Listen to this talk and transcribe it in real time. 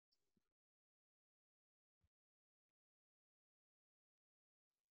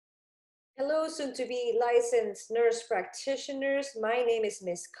Hello, soon to be licensed nurse practitioners. My name is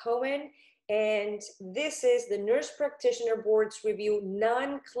Ms. Cohen, and this is the Nurse Practitioner Board's Review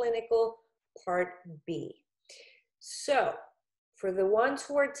Non-Clinical Part B. So, for the ones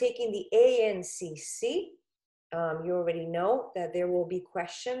who are taking the ANCC, you already know that there will be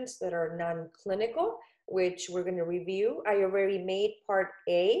questions that are non-clinical, which we're going to review. I already made Part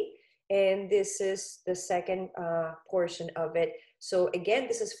A, and this is the second portion of it. So again,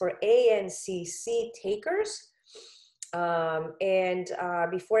 this is for ANCC takers.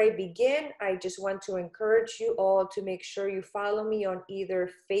 Before I begin, I just want to encourage you all to make sure you follow me on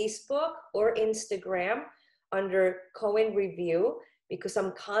either Facebook or Instagram under CohenReview, because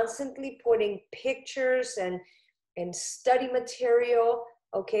I'm constantly putting pictures and study material,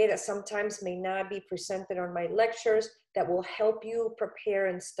 okay, that sometimes may not be presented on my lectures, that will help you prepare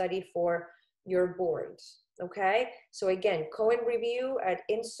and study for your boards. Okay, so again, CohenReview at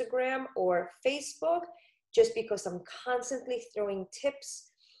Instagram or Facebook, just because I'm constantly throwing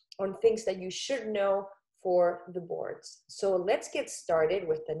tips on things that you should know for the boards. So let's get started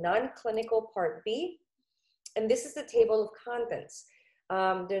with the non-clinical Part B. And this is the table of contents.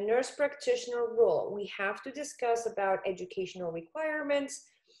 The nurse practitioner role. We have to discuss about educational requirements,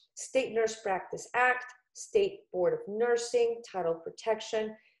 State Nurse Practice Act, State Board of Nursing, title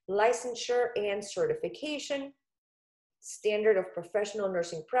protection, licensure and certification, standard of professional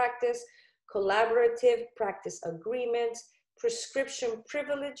nursing practice, collaborative practice agreements, prescription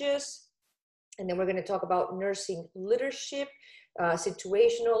privileges, and then we're going to talk about nursing leadership,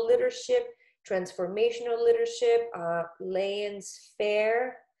 situational leadership, transformational leadership, Layens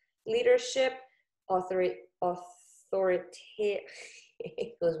fair leadership,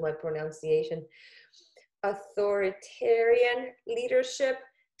 authoritarian leadership,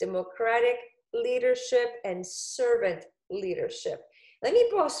 democratic leadership, and servant leadership. Let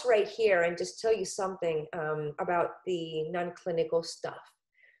me pause right here and just tell you something about the non-clinical stuff.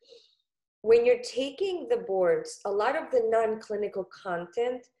 When you're taking the boards, a lot of the non-clinical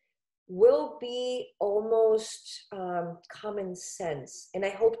content will be almost common sense. And I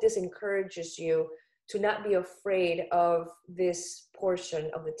hope this encourages you to not be afraid of this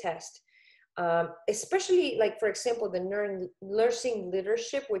portion of the test. Especially like, for example, the nursing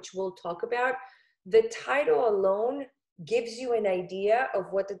leadership, which we'll talk about, the title alone gives you an idea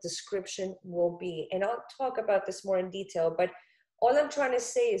of what the description will be. And I'll talk about this more in detail, but all I'm trying to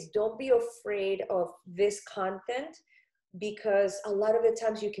say is don't be afraid of this content, because a lot of the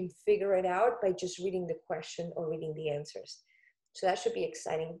times you can figure it out by just reading the question or reading the answers. So that should be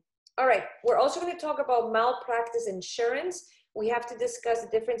exciting. All right, we're also going to talk about malpractice insurance. We have to discuss the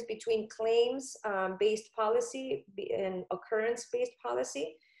difference between claims-based policy and occurrence-based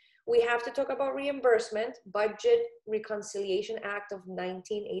policy. We have to talk about reimbursement, Budget Reconciliation Act of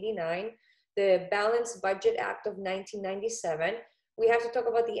 1989, the Balanced Budget Act of 1997. We have to talk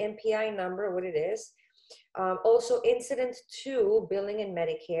about the MPI number, what it is. Also, Incident 2, billing and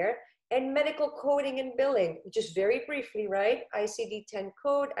Medicare, and medical coding and billing, just very briefly, right? ICD-10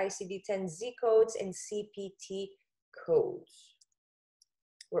 code, ICD-10Z codes, and CPT codes.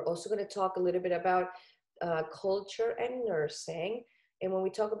 We're also going to talk a little bit about culture and nursing. And when we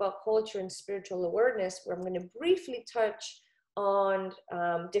talk about culture and spiritual awareness, I'm going to briefly touch on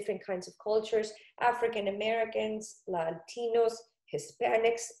different kinds of cultures: African Americans, Latinos,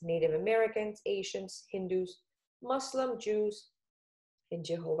 Hispanics, Native Americans, Asians, Hindus, Muslim, Jews, and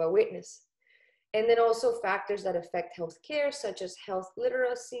Jehovah's Witness. And then also factors that affect healthcare, such as health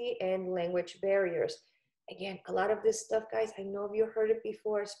literacy and language barriers. Again, a lot of this stuff, guys, I know you heard it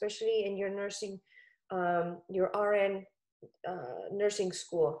before, especially in your nursing, your RN nursing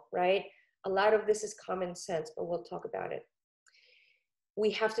school, right? A lot of this is common sense, but we'll talk about it.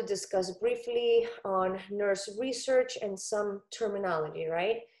 We have to discuss briefly on nurse research and some terminology,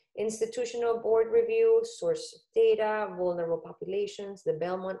 right? Institutional board review, source of data, vulnerable populations, the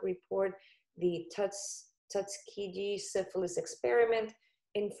Belmont report, the Tuskegee syphilis experiment,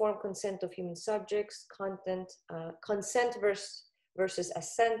 informed consent of human subjects, consent versus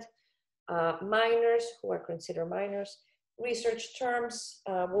assent, minors who are considered minors, research terms,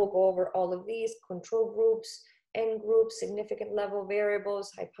 we'll go over all of these, control groups, N groups, significant level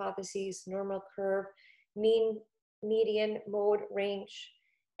variables, hypotheses, normal curve, mean, median, mode, range,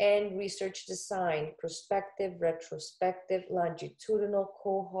 and research design, prospective, retrospective, longitudinal,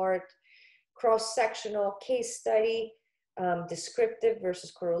 cohort, cross-sectional, case study, descriptive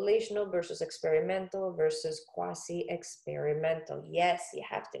versus correlational versus experimental versus quasi-experimental. Yes, you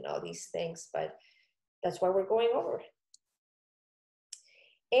have to know these things, but that's why we're going over it.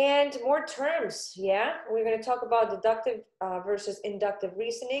 And more terms, yeah? We're going to talk about deductive versus inductive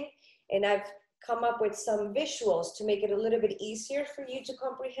reasoning. And I've come up with some visuals to make it a little bit easier for you to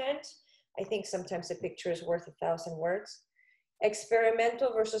comprehend. I think sometimes a picture is worth 1,000 words.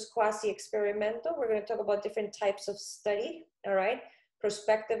 Experimental versus quasi-experimental. We're going to talk about different types of study, all right?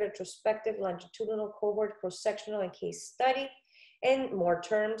 Prospective, retrospective, longitudinal, cohort, cross-sectional, and case study. And more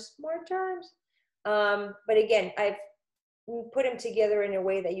terms. But again, I've put them together in a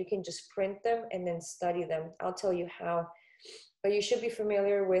way that you can just print them and then study them. I'll tell you how. But you should be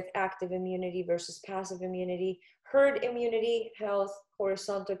familiar with active immunity versus passive immunity, herd immunity, health,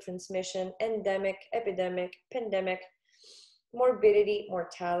 horizontal transmission, endemic, epidemic, pandemic, morbidity,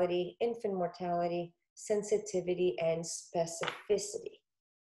 mortality, infant mortality, sensitivity, and specificity.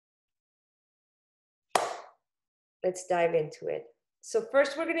 Let's dive into it. So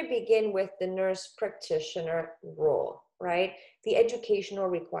first, we're going to begin with the nurse practitioner role, right? The educational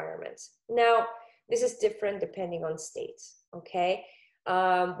requirements. Now, this is different depending on states, okay?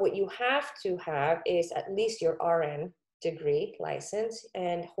 What you have to have is at least your RN degree license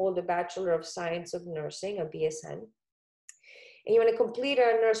and hold a Bachelor of Science of Nursing, a BSN. And you want to complete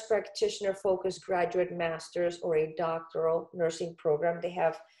a nurse practitioner focused graduate master's or a doctoral nursing program. They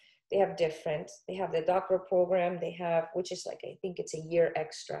have the doctoral program, which is like, I think it's a year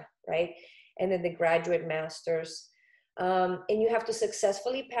extra, right? And then the graduate master's. And you have to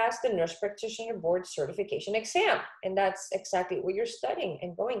successfully pass the nurse practitioner board certification exam. And that's exactly what you're studying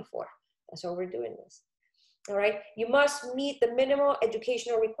and going for. That's why we're doing this. All right. You must meet the minimal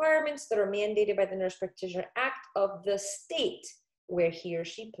educational requirements that are mandated by the Nurse Practitioner Act of the state where he or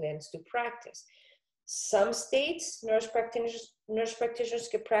she plans to practice. Some states, nurse practitioners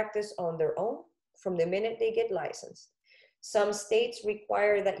can practice on their own from the minute they get licensed. Some states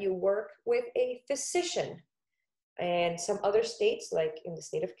require that you work with a physician. And some other states, like in the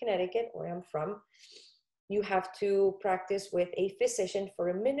state of Connecticut, where I'm from, you have to practice with a physician for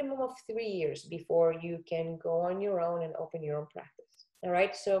a minimum of 3 years before you can go on your own and open your own practice. All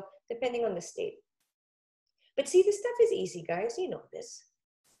right, so depending on the state. But see, this stuff is easy, guys. You know this.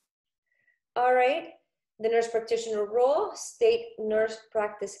 All right, the Nurse Practitioner Role, State Nurse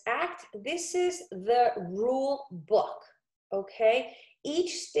Practice Act. This is the rule book, okay?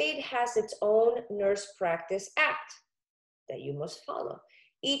 Each state has its own Nurse Practice Act that you must follow.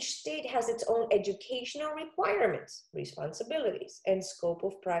 Each state has its own educational requirements, responsibilities, and scope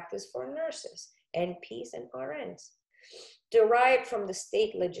of practice for nurses, NPs, and RNs. Derived from the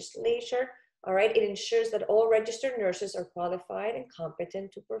state legislature, all right, it ensures that all registered nurses are qualified and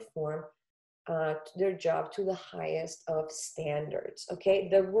competent to perform their job to the highest of standards, okay?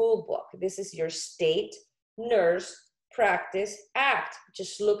 The rule book, this is your State Nurse Practice Act.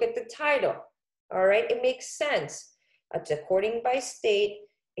 Just look at the title, all right? It makes sense. It's according by state.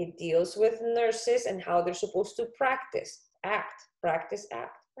 It deals with nurses and how they're supposed to practice. Practice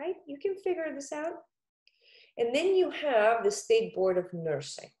act, right? You can figure this out. And then you have the State Board of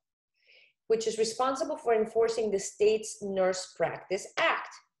Nursing, which is responsible for enforcing the state's Nurse Practice Act,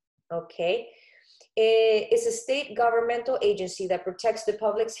 okay? It's a state governmental agency that protects the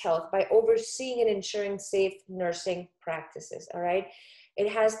public's health by overseeing and ensuring safe nursing practices, all right? It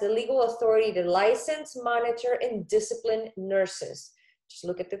has the legal authority to license, monitor, and discipline nurses. Just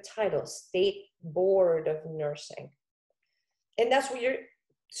look at the title, State Board of Nursing. And that's what you're,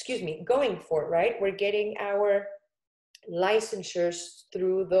 going for, right? We're getting our licensures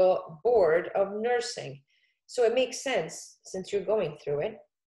through the Board of Nursing. So it makes sense since you're going through it.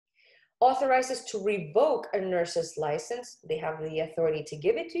 Authorizes to revoke a nurse's license. They have the authority to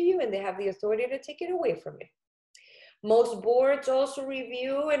give it to you and they have the authority to take it away from you. Most boards also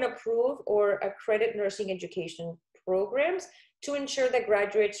review and approve or accredit nursing education programs to ensure that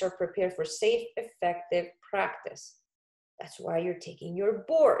graduates are prepared for safe, effective practice. That's why you're taking your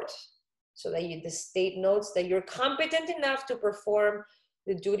board, so that the state notes that you're competent enough to perform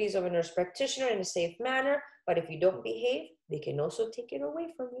the duties of a nurse practitioner in a safe manner, but if you don't behave, they can also take it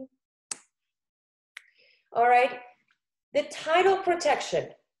away from you. All right, the title protection.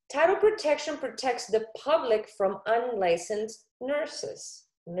 Title protection protects the public from unlicensed nurses.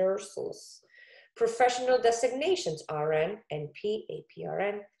 Professional designations, RN, NP,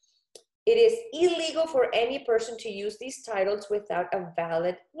 APRN. It is illegal for any person to use these titles without a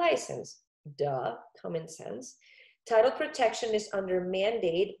valid license. Duh, common sense. Title protection is under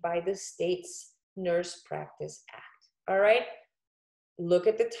mandate by the state's Nurse Practice Act. All right, look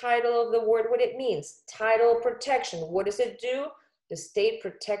at the title of the word, what it means. Title protection, what does it do? The state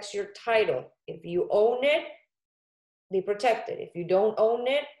protects your title. If you own it, they protect it. If you don't own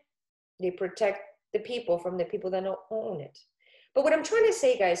it, they protect the people from the people that don't own it. But what I'm trying to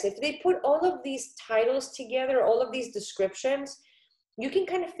say, guys, if they put all of these titles together, all of these descriptions, you can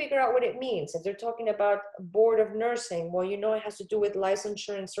kind of figure out what it means. If they're talking about board of nursing, well, you know it has to do with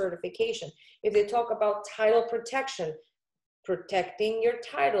licensure and certification. If they talk about title protection, protecting your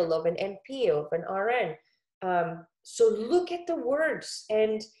title of an NP, of an RN. So look at the words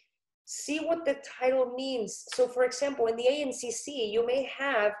and see what the title means. So for example, in the ANCC, you may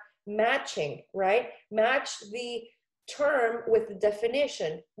have matching, right? Match the term with the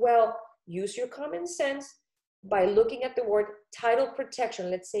definition. Well, use your common sense by looking at the word title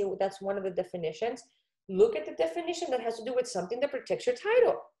protection. Let's say that's one of the definitions. Look at the definition that has to do with something that protects your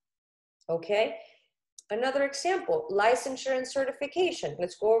title, okay? Another example, licensure and certification.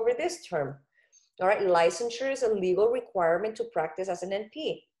 Let's go over this term. All right, licensure is a legal requirement to practice as an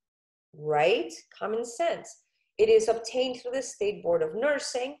NP, right? Common sense. It is obtained through the State Board of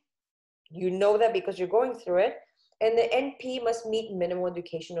Nursing. You know that because you're going through it. And the NP must meet minimal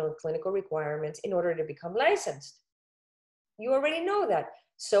educational and clinical requirements in order to become licensed. You already know that.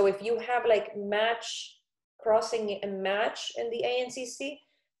 So if you have like match, crossing and match in the ANCC,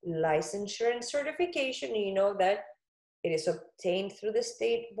 licensure and certification, you know that it is obtained through the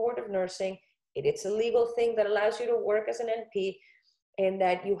State Board of Nursing. It's a legal thing that allows you to work as an NP, and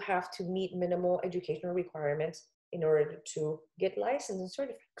that you have to meet minimal educational requirements in order to get licensed and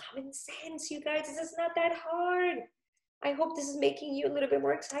certified. Common sense, you guys, this is not that hard. I hope this is making you a little bit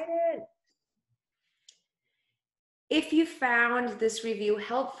more excited. If you found this review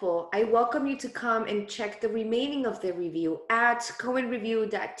helpful, I welcome you to come and check the remaining of the review at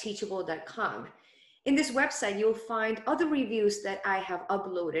CohenReview.teachable.com. In this website, you'll find other reviews that I have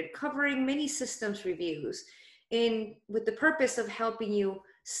uploaded covering many systems reviews with the purpose of helping you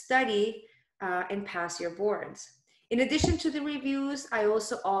study and pass your boards. In addition to the reviews, I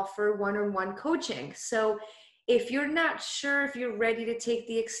also offer one-on-one coaching. So if you're not sure if you're ready to take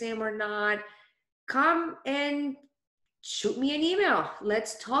the exam or not, come and shoot me an email.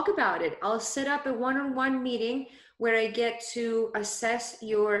 Let's talk about it. I'll set up a one-on-one meeting where I get to assess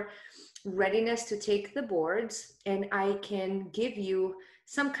your readiness to take the boards, and I can give you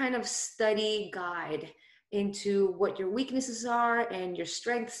some kind of study guide into what your weaknesses are and your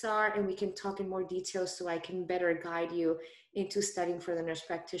strengths are, and we can talk in more detail so I can better guide you into studying for the nurse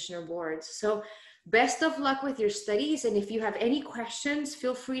practitioner boards. So best of luck with your studies, and if you have any questions,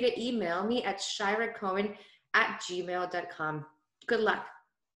 feel free to email me at shiracohen@gmail.com. Good luck.